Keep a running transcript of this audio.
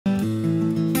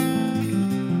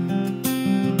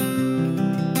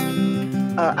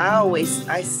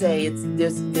I say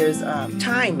there's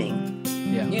timing.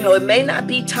 Yeah. You know, it may not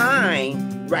be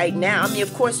time right now. I mean,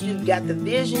 of course, you've got the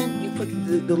vision. You put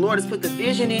the Lord has put the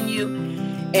vision in you,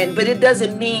 but it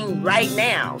doesn't mean right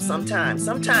now. Sometimes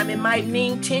it might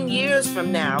mean 10 years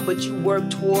from now, but you work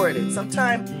toward it.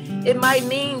 Sometimes it might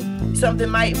mean something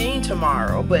might mean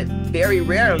tomorrow, but very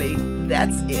rarely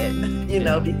that's it. You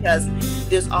know, because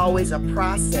there's always a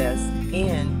process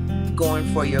in going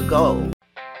for your goal.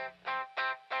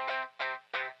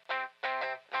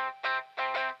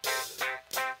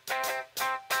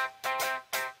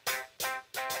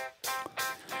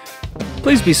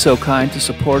 Please be so kind to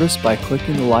support us by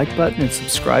clicking the like button and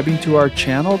subscribing to our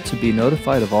channel to be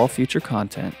notified of all future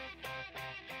content.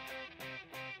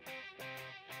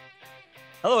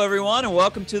 Hello, everyone, and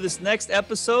welcome to this next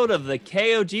episode of the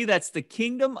KOG, that's the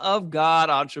Kingdom of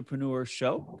God Entrepreneur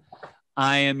Show.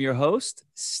 I am your host,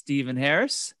 Stephen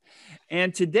Harris,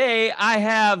 and today I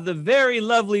have the very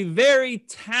lovely, very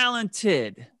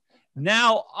talented,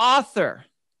 now author,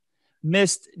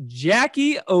 Miss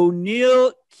Jackie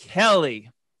O'Neal Kelley.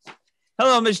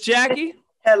 Hello, Miss Jackie.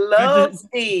 Hello,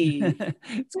 Steve.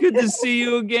 It's good to see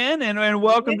you again, and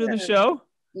welcome to the show.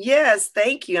 Yes,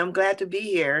 thank you. I'm glad to be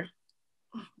here.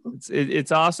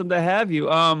 It's awesome to have you.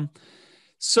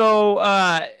 So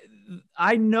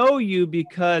I know you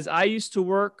because I used to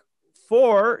work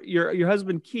for your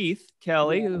husband Keith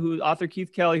Kelley, author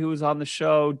Keith Kelley, who was on the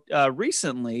show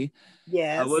recently.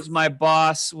 Yes, was my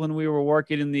boss when we were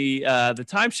working in the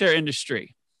timeshare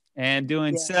industry and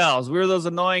doing sales. We were those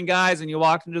annoying guys, and you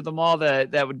walked into the mall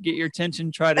that would get your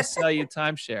attention, try to sell you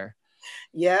timeshare.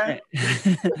 Yeah.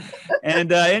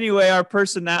 And anyway, our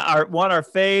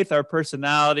faith, our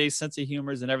personality, sense of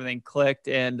humor, and everything clicked.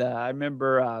 And I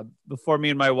remember before me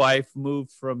and my wife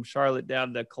moved from Charlotte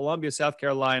down to Columbia, South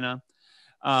Carolina,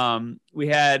 we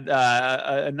had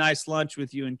a nice lunch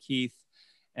with you and Keith.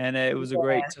 And it was a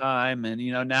great time. And,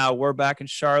 you know, now we're back in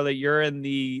Charlotte. You're in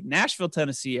the Nashville,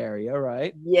 Tennessee area,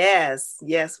 right? Yes,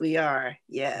 we are.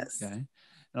 Yes. Okay. And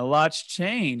a lot's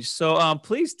changed. So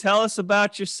please tell us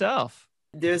about yourself.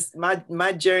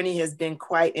 My journey has been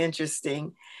quite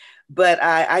interesting, but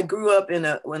I grew up in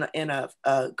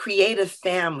a creative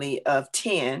family of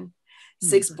 10,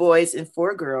 6 boys and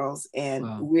 4 girls.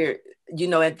 And we're, you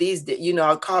know, at these, you know,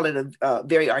 I'll call it a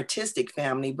very artistic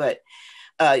family, but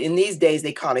in these days,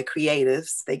 they call it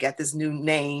creatives. They got this new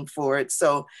name for it.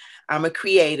 So I'm a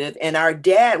creative. And our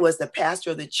dad was the pastor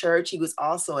of the church. He was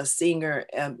also a singer,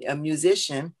 a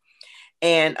musician.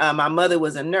 And my mother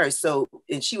was a nurse.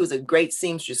 And she was a great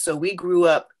seamstress. So we grew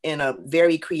up in a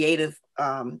very creative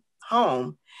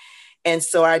home. And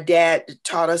so our dad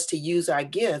taught us to use our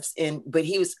gifts. But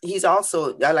he's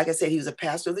also, like I said, he was a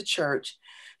pastor of the church.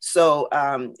 So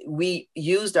we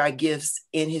used our gifts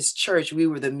in his church. We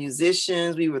were the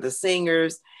musicians, we were the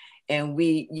singers, and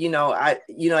we, at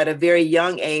a very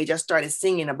young age, I started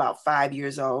singing about 5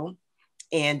 years old,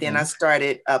 and then I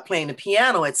started playing the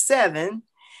piano at 7,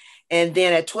 and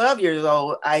then at 12 years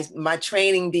old, my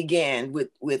training began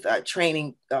with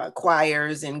training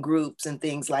choirs and groups and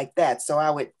things like that. So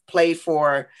I would play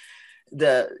for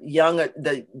the younger,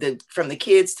 from the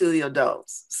kids to the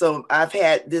adults. So I've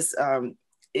had this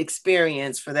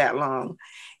experience for that long.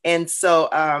 And so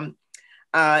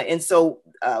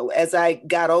as I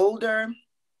got older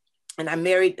and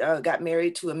I got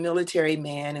married to a military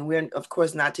man, and we're of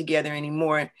course not together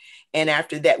anymore. And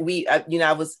after that,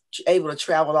 I was able to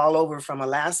travel all over from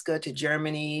Alaska to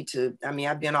Germany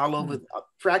I've been all over,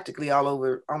 practically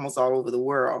almost all over the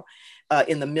world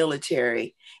in the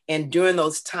military. And during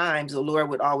those times, the Lord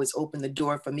would always open the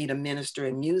door for me to minister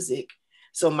in music.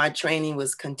 So my training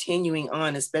was continuing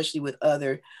on, especially with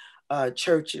other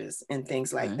churches and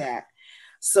things like that.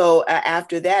 So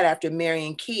after that, after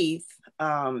marrying Keith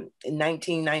in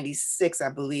 1996, I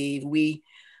believe,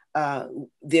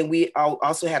 then we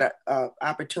also had an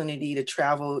opportunity to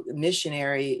travel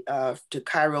missionary to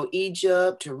Cairo,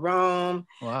 Egypt, to Rome,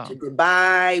 to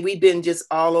Dubai. We've been just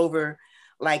all over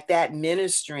like that,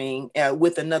 ministering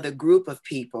with another group of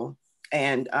people.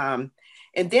 And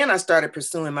then I started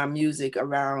pursuing my music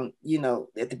around,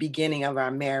 at the beginning of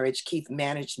our marriage. Keith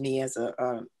managed me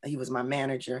he was my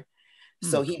manager.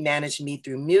 So he managed me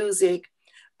through music.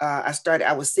 I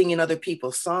was singing other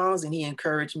people's songs, and he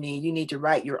encouraged me, you need to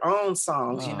write your own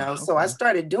songs, So I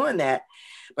started doing that.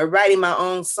 But writing my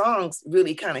own songs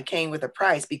really kind of came with a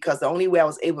price, because the only way I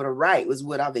was able to write was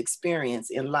what I've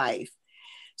experienced in life.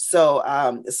 So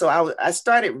I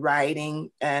started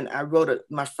writing, and I wrote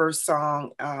my first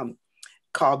song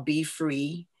called Be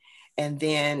Free. And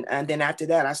then after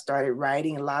that, I started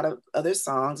writing a lot of other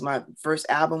songs. My first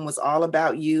album was All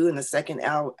About You, and the second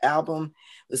album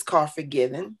was called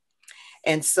Forgiven.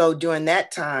 And so during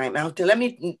that time, tell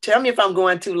me if I'm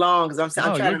going too long, because I'm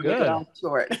No, trying you're to make it good. all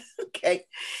short. Okay.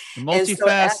 You're And so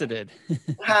multifaceted.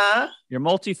 huh? You're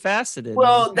multifaceted.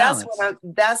 Well, Talents.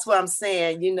 that's what I'm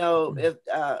saying. Mm. If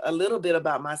a little bit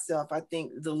about myself, I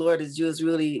think the Lord has just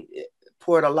really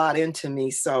poured a lot into me.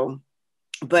 So,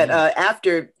 but Yeah.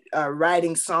 after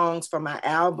writing songs for my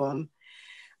album,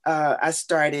 I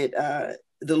started.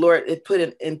 The Lord it put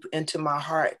it into my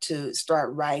heart to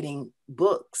start writing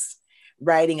books,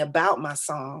 writing about my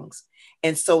songs.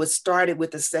 And so it started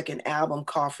with the second album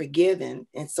called Forgiven.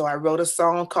 And so I wrote a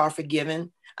song called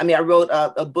Forgiven. I wrote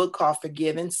a book called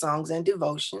Forgiven Songs and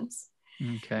Devotions.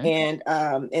 Okay.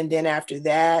 And then after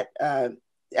that,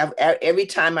 every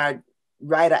time I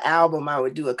write an album, I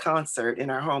would do a concert in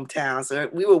our hometown. So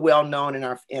we were well known in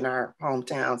our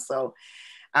hometown. So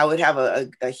I would have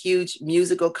a huge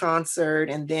musical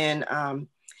concert, and then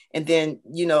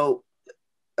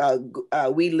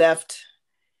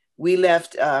we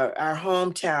left our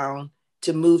hometown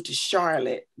to move to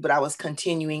Charlotte, but I was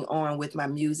continuing on with my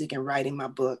music and writing my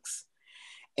books.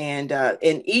 And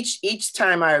each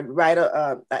time I write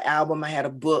a album, I had a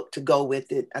book to go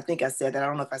with it. I think I said that. I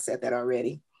don't know if I said that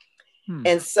already.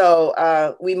 And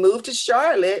so we moved to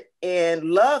Charlotte and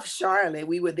loved Charlotte.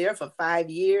 We were there for 5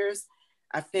 years.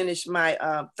 I finished my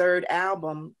third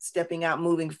album, Stepping Out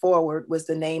Moving Forward was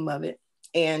the name of it.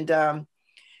 And from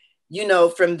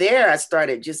there, I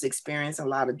started just experiencing a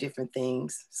lot of different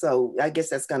things. So I guess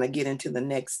that's going to get into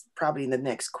probably the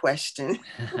next question.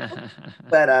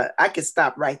 But I could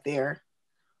stop right there.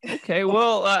 Okay.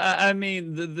 Well,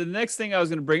 the next thing I was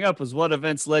going to bring up was what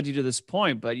events led you to this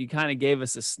point, but you kind of gave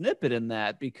us a snippet in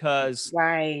that, because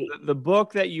Right. the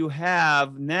book that you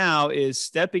have now is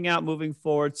Stepping Out, Moving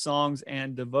Forward, Songs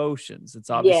and Devotions. It's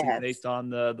obviously Yes. based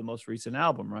on the most recent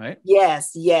album, right?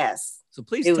 Yes. Yes. So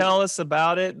please It was, tell us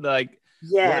about it, like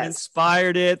what yes.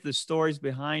 inspired it, the stories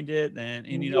behind it, and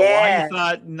why you Yes.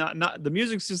 thought not the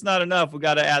music's just not enough. We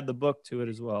got to add the book to it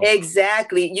as well.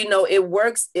 Exactly. It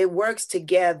works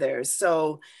together.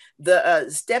 So the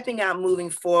Stepping Out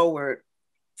Moving Forward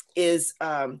is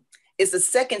it's the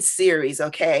second series.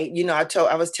 Okay.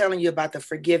 I was telling you about the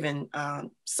Forgiven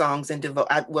songs and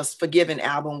I was Forgiven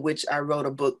album, which I wrote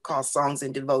a book called Songs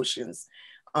and Devotions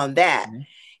on that. Mm-hmm.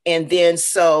 And then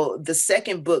so the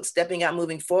second book, Stepping Out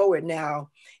Moving Forward, now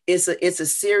it's a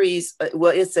series.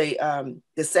 It's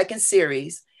the second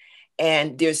series,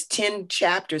 and there's 10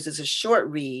 chapters. It's a short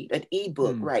read, an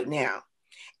ebook right now.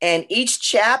 And each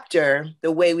chapter,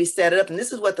 the way we set it up, and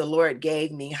this is what the Lord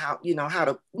gave me, how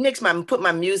to put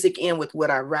my music in with what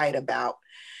I write about.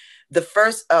 The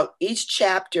first of each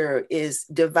chapter is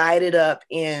divided up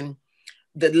in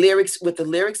the lyrics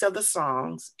of the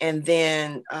songs, and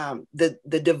then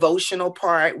the devotional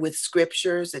part with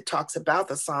scriptures that talks about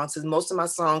the songs. Because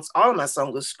all of my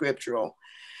songs were scriptural.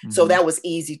 So that was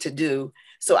easy to do.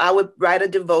 So I would write a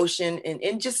devotion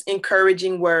and just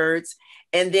encouraging words.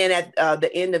 And then at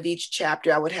the end of each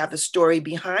chapter, I would have the story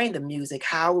behind the music,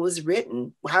 how it was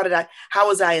written, how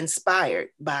was I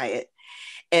inspired by it.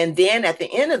 And then at the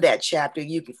end of that chapter,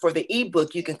 for the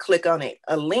ebook, you can click on a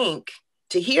link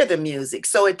to hear the music.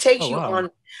 So it takes you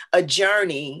on a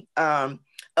journey and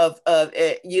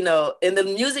the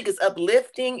music is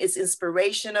uplifting, it's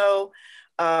inspirational.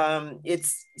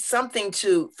 It's something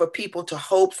for people to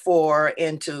hope for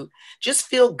and to just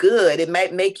feel good. It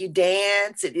might make you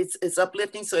dance. It's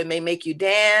uplifting, so it may make you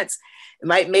dance. It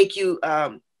might make you,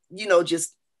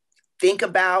 just think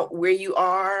about where you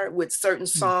are with certain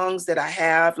songs that I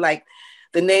have, like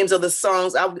the names of the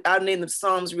songs. I'll name the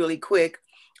songs really quick.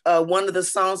 One of the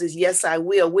songs is Yes, I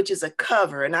Will, which is a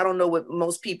cover. And I don't know what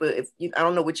most people, I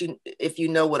don't know if you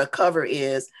know what a cover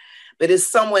is, but it's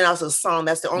someone else's song.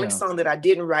 That's the only song that I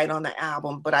didn't write on the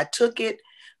album, but I took it,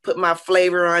 put my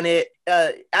flavor on it.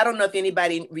 I don't know if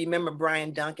anybody remember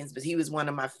Brian Duncan's, but he was one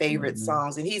of my favorite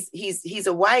songs. And he's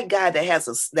a white guy that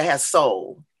has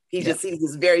soul. He's just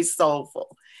very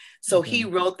soulful. So he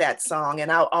wrote that song,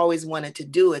 and I always wanted to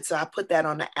do it. So I put that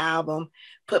on the album,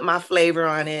 put my flavor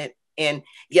on it. And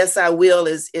Yes, I Will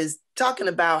is talking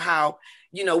about how,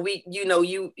 sometimes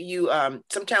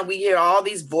we hear all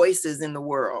these voices in the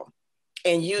world,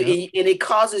 and it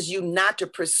causes you not to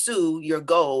pursue your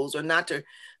goals, or not to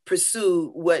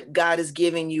pursue what God is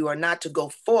giving you, or not to go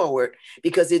forward,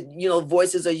 because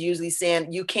voices are usually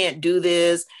saying, you can't do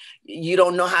this. You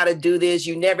don't know how to do this.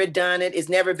 You never done it. It's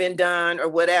never been done, or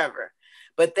whatever.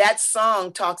 But that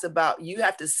song talks about, you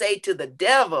have to say to the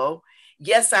devil,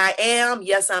 yes, I am.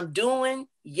 Yes, I'm doing.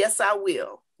 Yes, I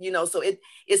will. so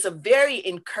it's a very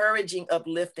encouraging,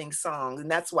 uplifting song. And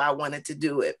that's why I wanted to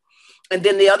do it. And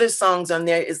then the other songs on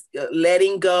there is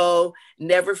Letting Go,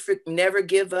 Never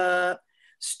Give Up,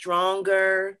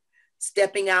 Stronger,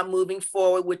 Stepping Out, Moving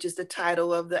Forward, which is the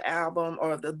title of the album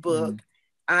or of the book.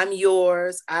 I'm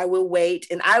Yours, I Will Wait.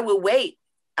 And I Will Wait,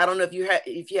 I don't know if you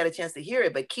had a chance to hear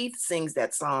it, but Keith sings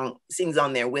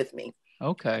on there with me.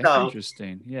 Okay, so,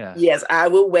 interesting. Yeah. Yes, I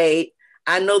Will Wait.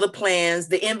 I Know the Plans.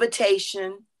 The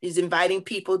Invitation is inviting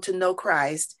people to know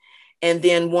Christ. And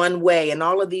then One Way. And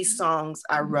all of these songs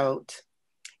I wrote.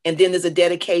 And then there's a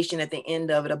dedication at the end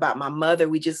of it about my mother.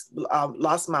 We just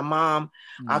lost my mom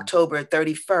October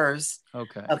 31st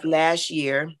of last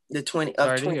year, the 20 of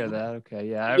Sorry 20. to hear that. Okay.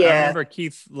 Yeah. I remember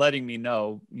Keith letting me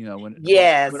know, when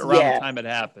around the time it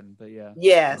happened, but yeah.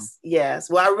 Yes.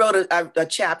 Well, I wrote a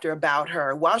chapter about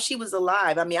her while she was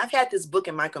alive. I mean, I've had this book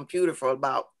in my computer for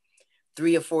about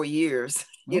 3 or 4 years,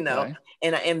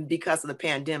 and because of the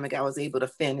pandemic, I was able to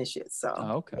finish it.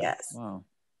 So, yes. Wow.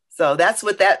 So that's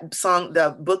what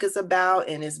the book is about,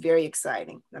 and it's very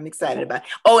exciting. I'm excited about it.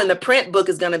 Oh, and the print book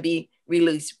is going to be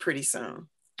released pretty soon.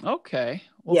 Okay.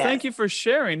 Well, thank you for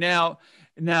sharing. Now,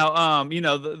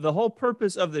 the whole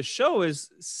purpose of the show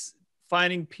is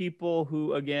finding people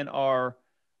who, again, are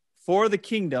for the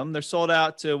kingdom. They're sold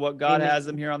out to what God has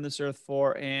them here on this earth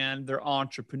for, and they're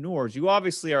entrepreneurs. You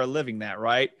obviously are living that,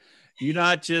 right? You're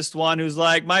not just one who's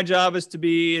like, my job is to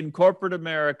be in corporate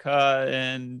America.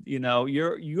 And,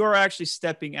 you're actually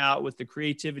stepping out with the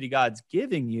creativity God's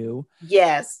giving you.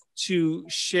 Yes. To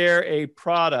share a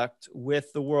product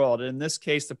with the world. In this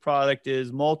case, the product is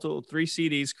 3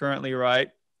 CDs currently,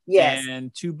 right? Yes.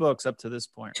 And 2 books up to this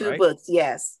point, 2 right? books.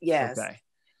 Yes. Okay.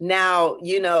 Now,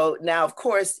 of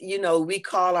course, we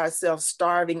call ourselves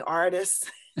starving artists.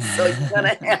 So you're going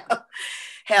to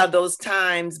have those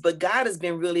times, but God has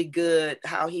been really good,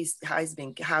 how he's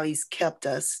kept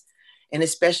us, and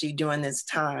especially during this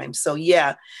time. So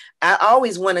I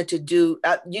always wanted to do,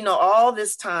 all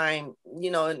this time,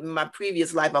 in my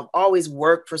previous life, I've always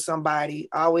worked for somebody.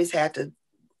 I always had to,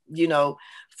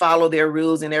 follow their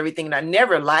rules and everything. And I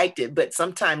never liked it, but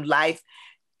sometimes life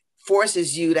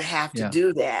forces you to have to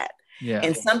do that. Yeah.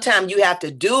 And sometimes you have to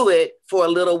do it for a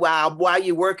little while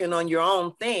you're working on your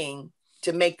own thing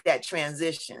to make that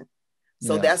transition.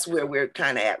 So that's where we're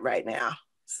kind of at right now.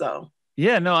 So.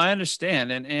 Yeah, no, I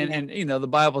understand. And the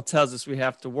Bible tells us we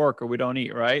have to work or we don't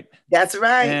eat, right? That's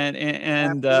right.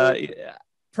 And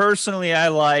personally, I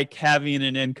like having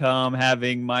an income,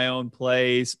 having my own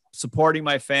place, supporting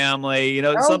my family,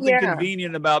 something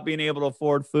convenient about being able to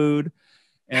afford food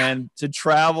and to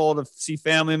travel to see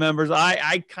family members.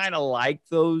 I kind of like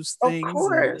those things. Of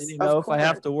course. And, if I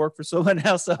have to work for someone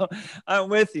else, so I'm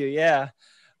with you. Yeah.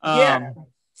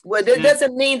 Well, that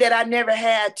doesn't mean that I never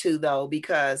had to, though,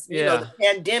 because, the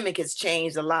pandemic has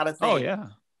changed a lot of things. Oh, yeah.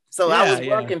 So I was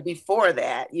working before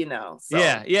that, So.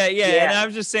 Yeah. And I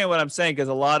was just saying what I'm saying, because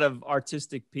a lot of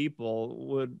artistic people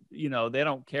would, they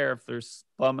don't care if they're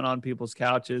bumming on people's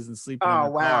couches and sleeping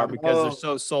in the car because they're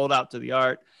so sold out to the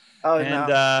art. Oh, and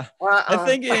I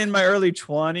think in my early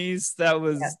 20s, that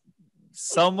was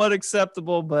somewhat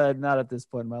acceptable, but not at this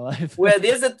point in my life. Well,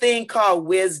 there's a thing called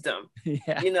wisdom.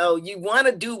 You want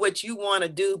to do what you want to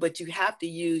do, but you have to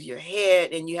use your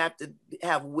head and you have to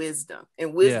have wisdom.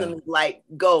 And wisdom is like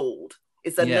gold.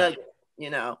 It's a nugget,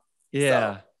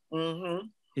 Yeah. So,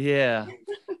 Yeah.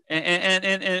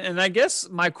 And I guess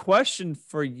my question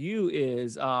for you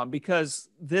is, because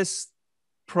this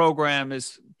program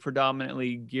is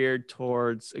predominantly geared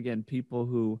towards, again, people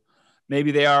who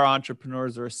maybe they are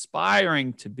entrepreneurs or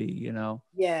aspiring to be,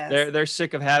 they're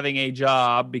sick of having a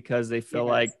job because they feel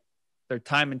like their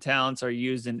time and talents are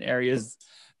used in areas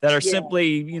that are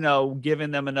simply,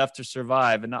 giving them enough to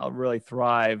survive and not really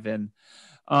thrive. And,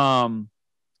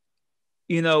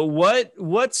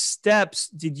 what steps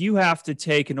did you have to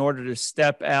take in order to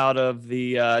step out of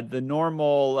the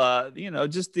normal,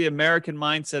 just the American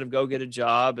mindset of go get a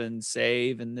job and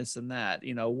save and this and that?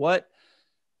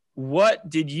 What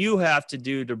did you have to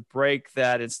do to break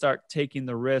that and start taking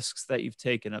the risks that you've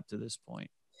taken up to this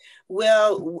point?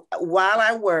 Well, while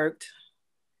I worked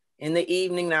in the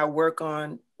evening, I work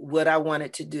on what I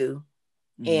wanted to do.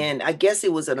 And I guess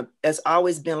it's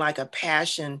always been like a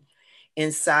passion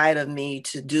inside of me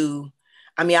to do.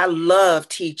 I mean, I love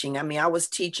teaching. I mean, I was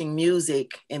teaching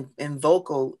music and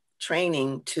vocal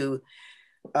training to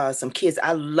some kids.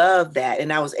 I love that.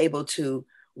 And I was able to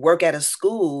work at a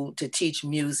school to teach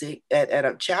music at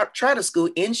a charter school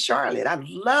in Charlotte. I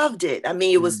loved it. I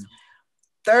mean, it was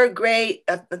 3rd grade,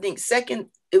 I think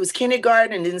it was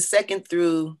kindergarten and then 2nd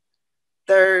through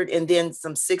third, and then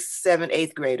some sixth, seventh,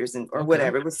 eighth graders, and or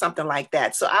whatever. It was something like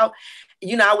that. So I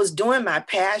was doing my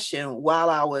passion while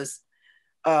I was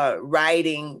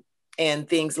writing and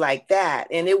things like that.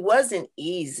 And it wasn't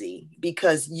easy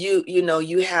because you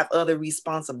have other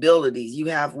responsibilities. You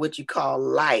have what you call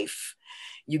life.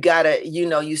 You gotta,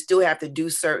 you still have to do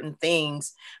certain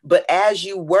things. But as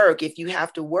you work, if you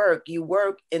have to work, you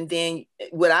work. And then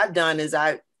what I've done is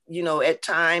at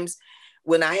times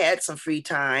when I had some free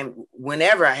time,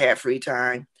 whenever I had free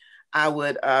time, I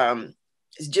would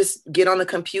just get on the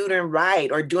computer and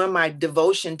write, or during my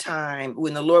devotion time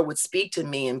when the Lord would speak to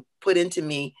me and put into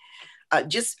me,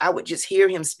 I would just hear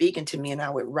him speaking to me and I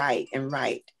would write and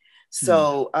write.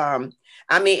 So,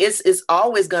 it's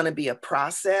always going to be a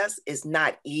process. It's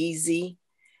not easy.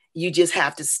 You just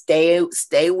have to stay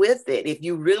with it. If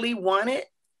you really want it,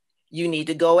 you need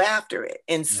to go after it.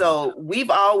 And so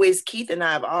Keith and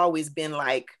I have always been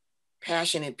like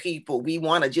passionate people. We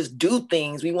want to just do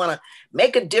things. We want to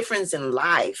make a difference in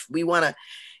life. We want to,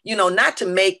 not to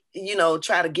make,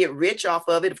 try to get rich off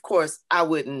of it. Of course, I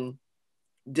wouldn't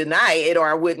deny it, or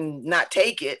I wouldn't not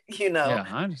take it, Yeah,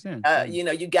 I understand.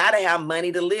 You got to have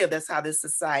money to live. That's how this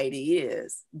society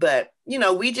is. But,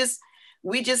 we just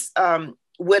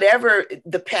whatever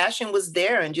the passion was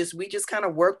there, and we just kind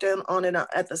of worked on it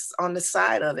on the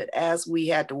side of it as we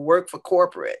had to work for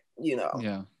corporate,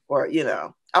 or,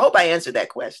 I hope I answered that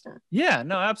question. Yeah,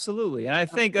 no, absolutely. And I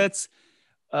think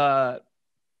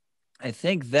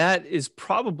that is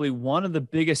probably one of the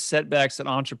biggest setbacks that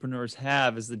entrepreneurs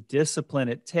have, is the discipline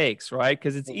it takes, right?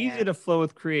 Because it's easy to flow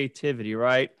with creativity,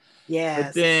 right? Yes.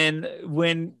 But then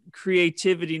when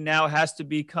creativity now has to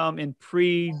become in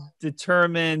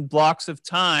predetermined blocks of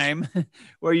time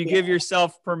where you give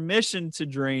yourself permission to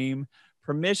dream,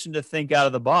 permission to think out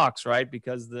of the box, right?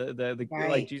 Because the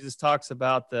like Jesus talks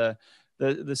about the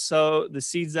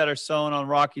seeds that are sown on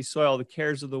rocky soil, the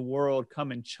cares of the world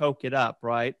come and choke it up,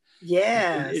 right?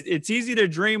 Yes. It's easy to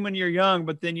dream when you're young,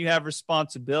 but then you have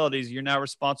responsibilities. You're now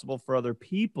responsible for other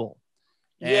people.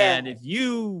 And if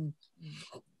you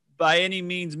by any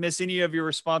means miss any of your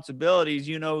responsibilities,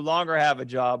 you no longer have a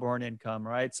job or an income,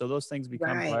 right? So those things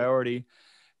become priority.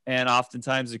 And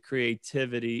oftentimes the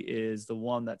creativity is the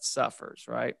one that suffers,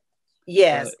 right?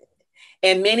 Yes.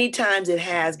 And many times it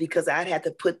has, because I'd have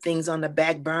to put things on the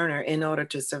back burner in order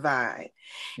to survive.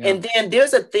 Yeah. And then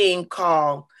there's a thing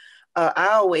called,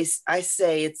 I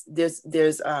say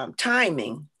there's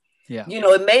timing. Yeah.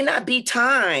 It may not be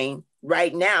time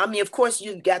right now. I mean, of course,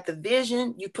 you've got the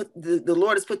vision. You put the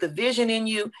Lord has put the vision in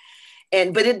you,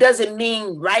 but it doesn't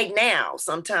mean right now.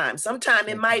 Sometimes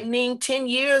it might mean 10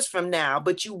 years from now,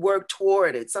 but you work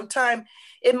toward it. Sometimes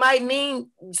it might mean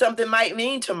something might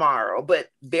mean tomorrow, but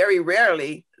very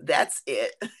rarely that's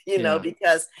it,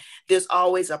 because there's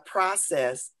always a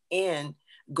process in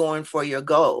going for your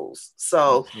goals.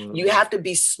 So you have to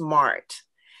be smart.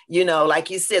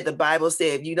 Like you said, the Bible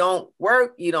said, if you don't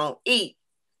work, you don't eat.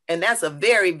 And that's a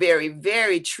very, very,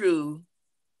 very true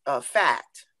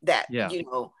fact that,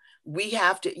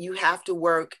 you have to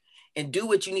work and do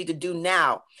what you need to do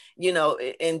now,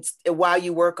 and while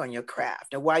you work on your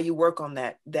craft, and while you work on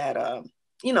that,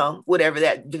 whatever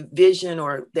that vision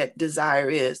or that desire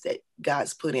is that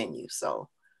God's put in you. So,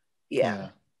 yeah.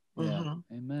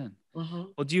 Mm-hmm. Amen. Mm-hmm.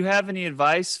 Well, do you have any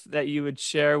advice that you would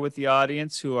share with the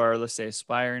audience who are, let's say,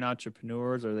 aspiring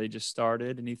entrepreneurs, or they just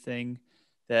started?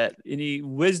 Any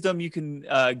wisdom you can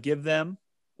give them?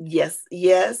 Yes,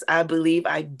 I believe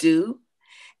I do.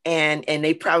 And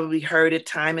they probably heard it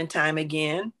time and time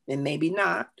again, and maybe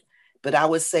not, but I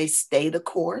would say stay the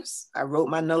course. I wrote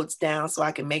my notes down so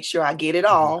I can make sure I get it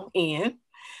all in.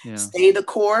 Yeah. Stay the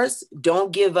course.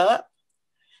 Don't give up.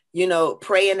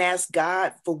 Pray and ask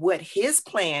God for what his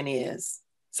plan is.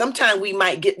 Sometimes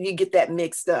you get that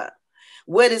mixed up.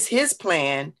 What is his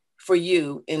plan for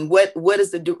you, and what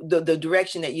is the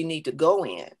direction that you need to go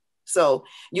in? So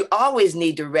you always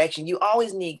need direction. You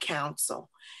always need counsel.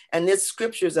 And there's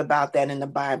scriptures about that in the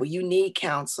Bible. You need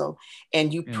counsel,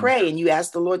 and you pray and you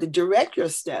ask the Lord to direct your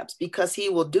steps, because he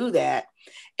will do that.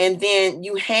 And then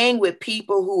you hang with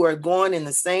people who are going in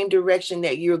the same direction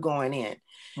that you're going in.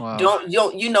 Wow. I don't know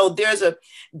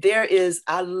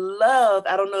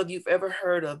if you've ever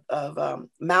heard of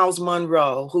Miles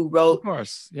Monroe, who wrote, of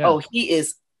course. Yeah. Oh, he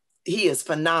is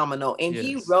phenomenal. And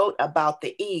he wrote about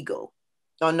the eagle.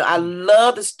 I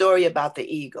love the story about the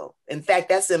eagle. In fact,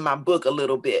 that's in my book a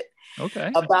little bit. Okay.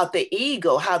 About the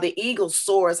eagle, how the eagle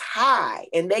soars high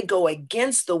and they go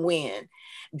against the wind.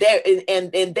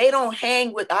 And they don't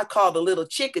hang with, I call the little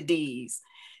chickadees.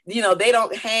 they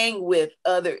don't hang with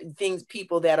other things,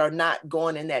 people that are not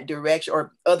going in that direction,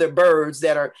 or other birds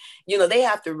that are, they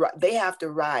have to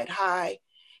ride high,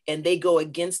 and they go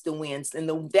against the winds.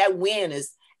 And that wind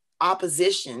is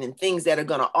opposition and things that are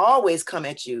going to always come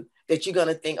at you, that you're going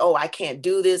to think, oh, I can't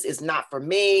do this. It's not for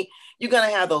me. You're going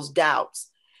to have those doubts.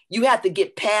 You have to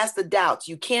get past the doubts.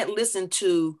 You can't listen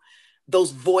to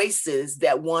those voices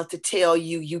that want to tell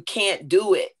you you can't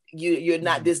do it. You're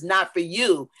not, this not for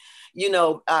you.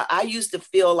 I used to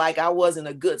feel like I wasn't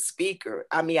a good speaker.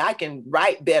 I mean, I can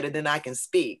write better than I can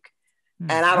speak.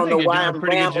 And I don't know why I'm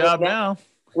pretty good job now.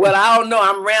 Well, I don't know.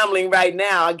 I'm rambling right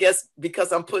now. I guess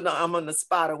because I'm on the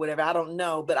spot or whatever. I don't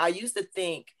know. But I used to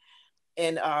think,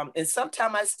 and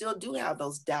sometimes I still do have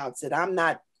those doubts that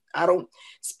I don't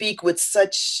speak with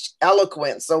such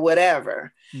eloquence or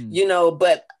whatever,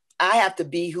 but I have to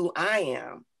be who I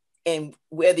am, and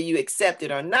whether you accept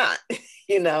it or not,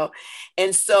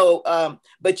 and so,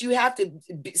 but you have to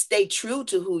stay true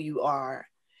to who you are,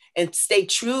 and stay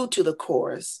true to the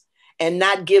course, and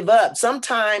not give up.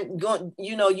 Sometimes,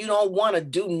 you don't want to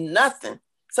do nothing.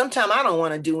 Sometimes I don't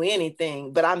want to do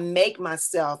anything, but I make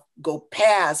myself go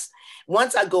past.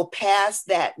 Once I go past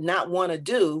that, not want to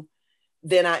do,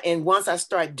 and once I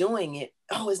start doing it,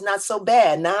 oh, it's not so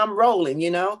bad. Now I'm rolling,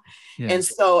 Yeah. And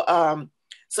so,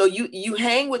 so you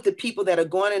hang with the people that are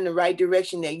going in the right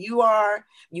direction that you are.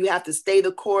 You have to stay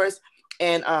the course,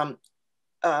 and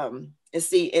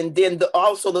see, and then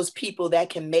also those people that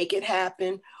can make it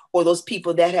happen, or those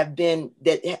people that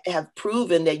have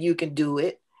proven that you can do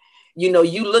it.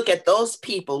 You look at those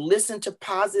people, listen to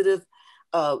positive,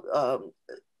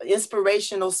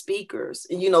 inspirational speakers.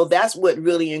 That's what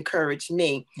really encouraged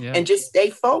me. Yeah. And just stay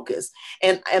focused.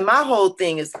 And my whole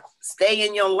thing is stay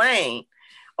in your lane.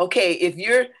 Okay,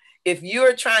 if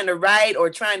you're trying to write or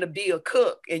trying to be a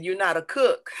cook and you're not a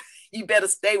cook, you better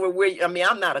stay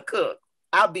I'm not a cook.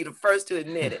 I'll be the first to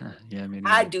admit it. Yeah,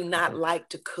 I do not like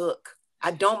to cook. I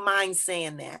don't mind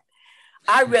saying that.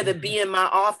 I'd rather be in my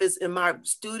office, in my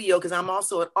studio, because I'm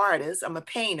also an artist. I'm a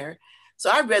painter.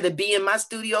 So I'd rather be in my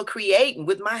studio creating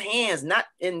with my hands, not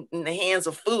in the hands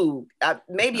of food.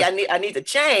 Maybe I need to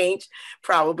change,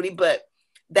 probably, but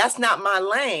that's not my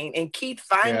lane. And Keith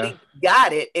finally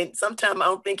got it. And sometimes I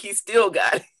don't think he still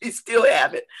got it. He still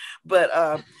have it. But,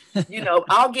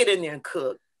 I'll get in there and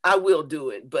cook. I will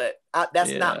do it, but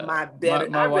that's not my better.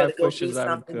 My I'd wife rather go wishes do I would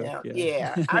something cook. else.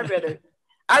 Yeah.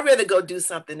 I'd rather go do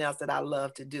something else that I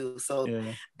love to do. So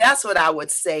that's what I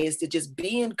would say, is to just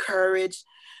be encouraged.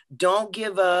 Don't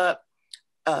give up.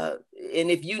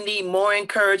 And if you need more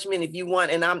encouragement, if you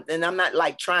want, and I'm not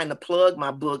like trying to plug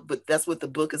my book, but that's what the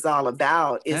book is all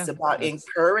about. It's about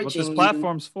encouraging what this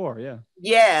platform's for. Yeah.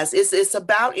 Yes. It's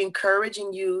about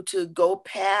encouraging you to go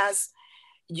past.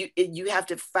 You have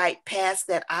to fight past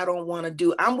that. I don't want to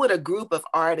do. I'm with a group of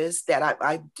artists that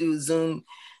I do Zoom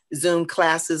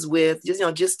classes with,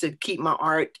 just to keep my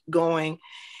art going.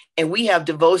 And we have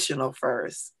devotional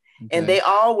first. Okay. And they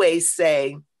always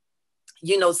say,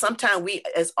 sometimes we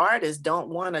as artists sometimes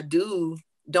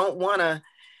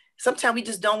we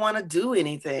just don't want to do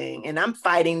anything. And I'm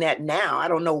fighting that now. I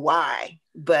don't know why,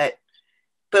 but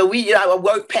I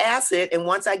work past it. And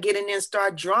once I get in there and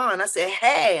start drawing, I say,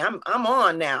 hey, I'm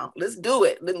on now. Let's do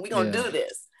it. We're going to do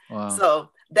this. Wow. So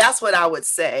that's what I would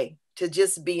say, to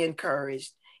just be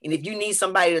encouraged. And if you need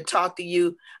somebody to talk to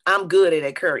you, I'm good at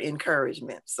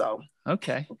encouragement. So.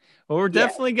 Okay. Well, we're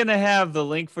definitely going to have the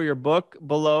link for your book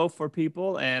below for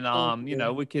people. And,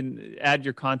 we can add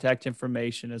your contact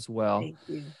information as well. Thank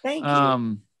you. Thank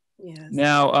you. Yes.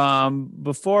 Now,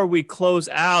 before we close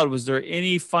out, was there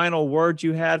any final words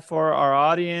you had for our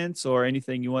audience, or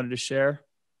anything you wanted to share?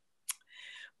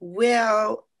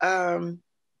 Well,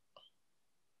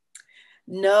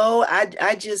 no,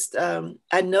 I just,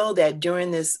 I know that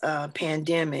during this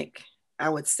pandemic, I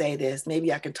would say this,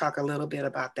 maybe I can talk a little bit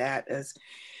about that, as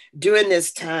during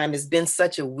this time, it's been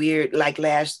such a weird, like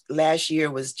last year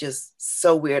was just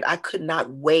so weird. I could not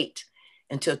wait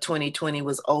until 2020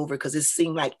 was over, because it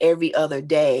seemed like every other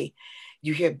day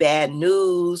you hear bad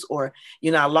news, or,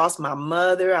 I lost my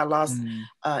mother. I lost,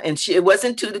 and it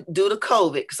wasn't due to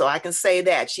COVID. So I can say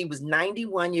that she was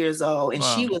 91 years old, and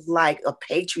she was like a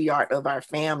patriarch of our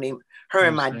family, her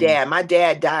and my dad. My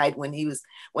dad died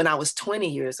when I was 20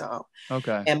 years old.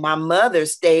 Okay. And my mother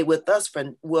stayed with us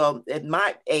at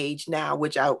my age now,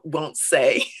 which I won't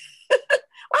say.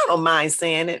 I don't mind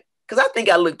saying it, because I think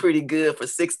I look pretty good for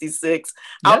 66.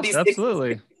 I'll be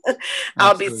absolutely.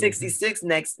 I'll be 66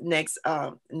 next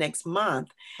month.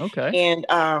 Okay. And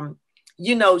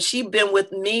she's been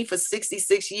with me for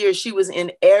 66 years. She was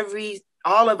in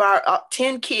all of our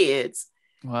 10 kids.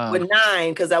 Wow. With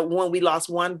 9, because when we lost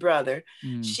one brother,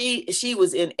 Mm. she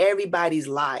was in everybody's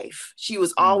life. She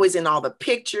was Mm. always in all the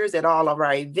pictures at all of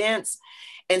our events.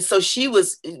 And so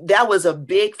that was a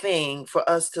big thing for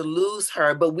us to lose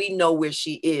her, but we know where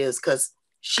she is because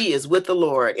she is with the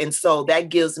Lord. And so that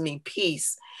gives me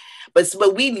peace. But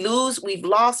we've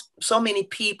lost so many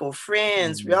people,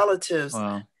 friends, Mm. relatives,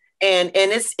 Wow. and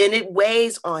it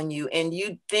weighs on you, and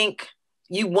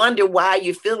you wonder why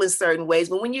you feel in certain ways.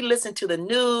 But when you listen to the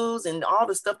news and all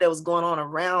the stuff that was going on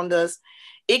around us,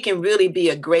 it can really be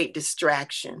a great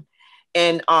distraction.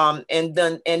 And now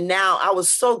I was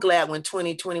so glad when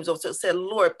 2020 was over. So I said,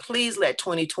 Lord, please let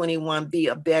 2021 be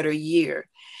a better year.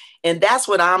 And that's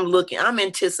what I'm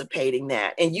anticipating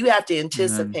that. And you have to Amen.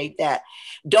 anticipate that.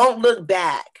 Don't look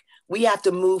back. We have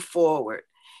to move forward.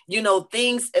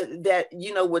 Things that,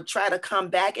 would try to come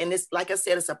back. And it's, like I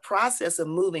said, it's a process of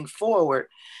moving forward.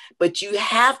 But you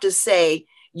have to say,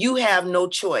 you have no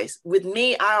choice. With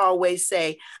me, I always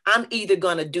say, I'm either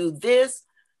going to do this,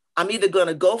 I'm either going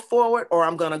to go forward, or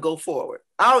I'm going to go forward.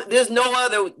 There's no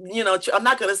other, I'm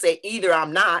not going to say either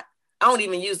I'm not. I don't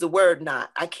even use the word not.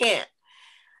 I can't.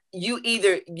 You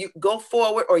go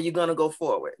forward or you're going to go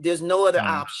forward. There's no other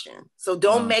Wow. option. So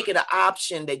don't make it an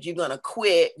option that you're going to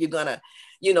quit. You're going to,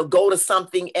 go to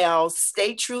something else.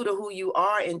 Stay true to who you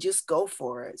are and just go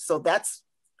for it. So that's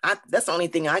the only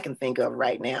thing I can think of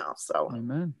right now. So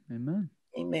Amen. Amen.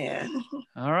 Amen.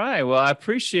 All right. Well, I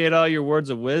appreciate all your words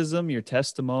of wisdom, your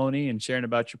testimony, and sharing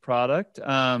about your product.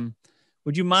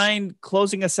 Would you mind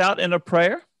closing us out in a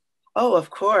prayer? Oh, of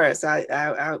course.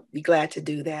 I'll be glad to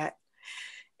do that.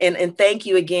 And thank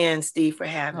you again, Steve, for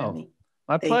having me.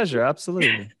 My pleasure.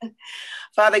 Absolutely.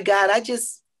 Father God,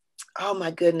 oh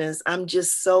my goodness, I'm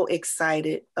just so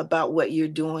excited about what you're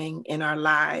doing in our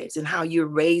lives and how you're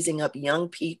raising up young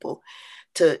people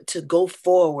to go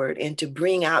forward and to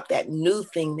bring out that new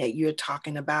thing that you're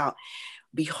talking about.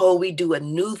 Behold, we do a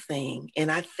new thing.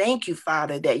 And I thank you,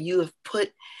 Father, that you have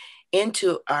put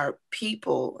into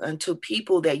people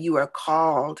that you are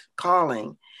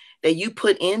calling, that you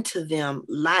put into them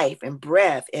life and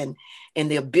breath and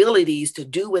the abilities to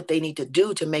do what they need to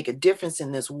do to make a difference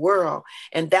in this world.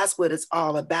 And that's what it's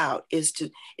all about, is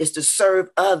to serve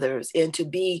others and to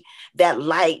be that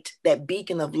light, that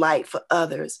beacon of light for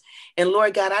others. And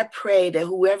Lord God, I pray that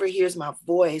whoever hears my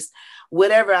voice,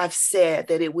 whatever I've said,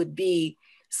 that it would be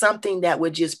something that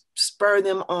would just spur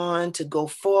them on to go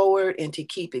forward and to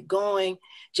keep it going,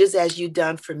 just as you've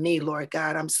done for me, Lord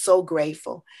God. I'm so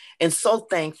grateful and so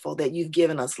thankful that you've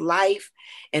given us life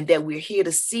and that we're here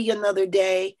to see another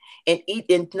day and eat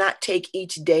and not take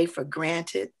each day for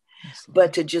granted,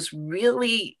 but to just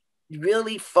really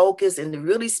focus and to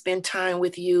really spend time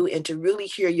with you and to really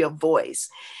hear your voice.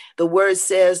 The word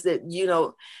says that,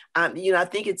 I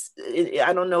think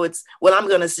I don't know, I'm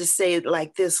going to just say it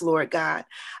like this, Lord God.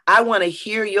 I want to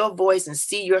hear your voice and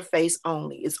see your face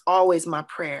only. It's always my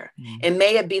prayer. And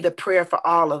may it be the prayer for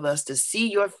all of us to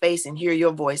see your face and hear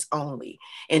your voice only,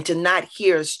 and to not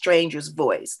hear a stranger's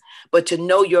voice, but to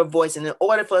know your voice. And in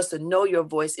order for us to know your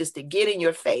voice is to get in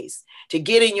your face, to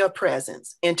get in your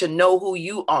presence, and to know who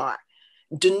you are,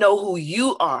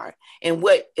 and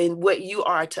what you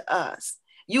are to us.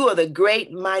 You are the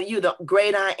great, mighty, you the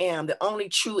great I am, the only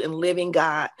true and living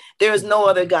God. There is no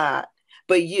other God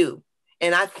but you.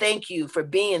 And I thank you for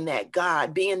being that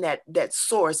God, being that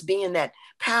source, being that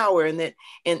power, and that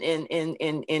and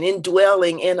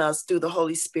indwelling in us through the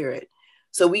Holy Spirit.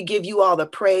 So we give you all the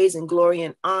praise and glory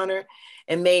and honor.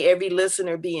 And may every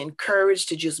listener be encouraged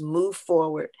to just move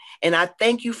forward. And I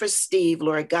thank you for Steve,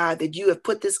 Lord God, that you have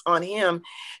put this on him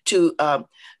to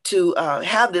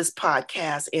have this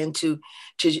podcast and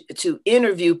to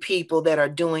interview people that are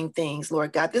doing things,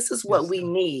 Lord God. This is what we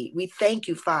need. We thank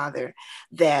you, Father,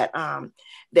 that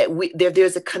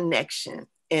there's a connection,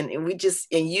 and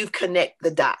you connect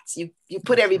the dots. You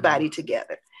put everybody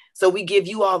together. So we give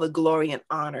you all the glory and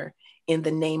honor in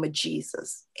the name of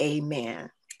Jesus. Amen.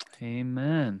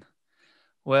 Amen.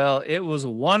 Well, it was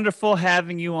wonderful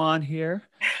having you on here.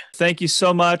 Thank you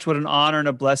so much. What an honor and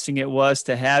a blessing it was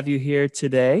to have you here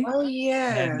today. Oh,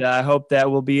 yeah. And I hope that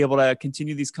we'll be able to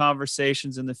continue these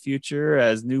conversations in the future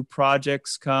as new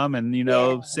projects come and,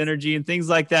 synergy and things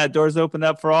like that. Doors open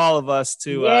up for all of us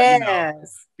to,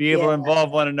 be able to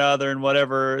involve one another in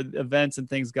whatever events and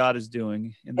things God is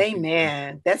doing.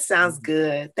 Amen. Future. That sounds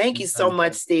good. Thank you so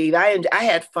much, Steve. I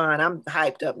had fun. I'm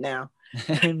hyped up now.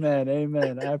 Amen.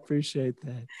 Amen. I appreciate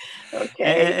that.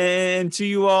 Okay. And to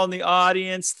you all in the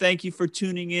audience, thank you for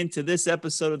tuning in to this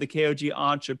episode of the KOG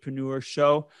Entrepreneur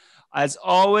Show. As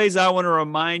always, I want to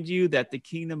remind you that the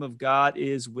kingdom of God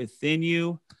is within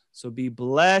you. So be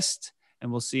blessed, and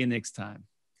we'll see you next time.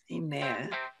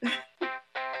 Amen.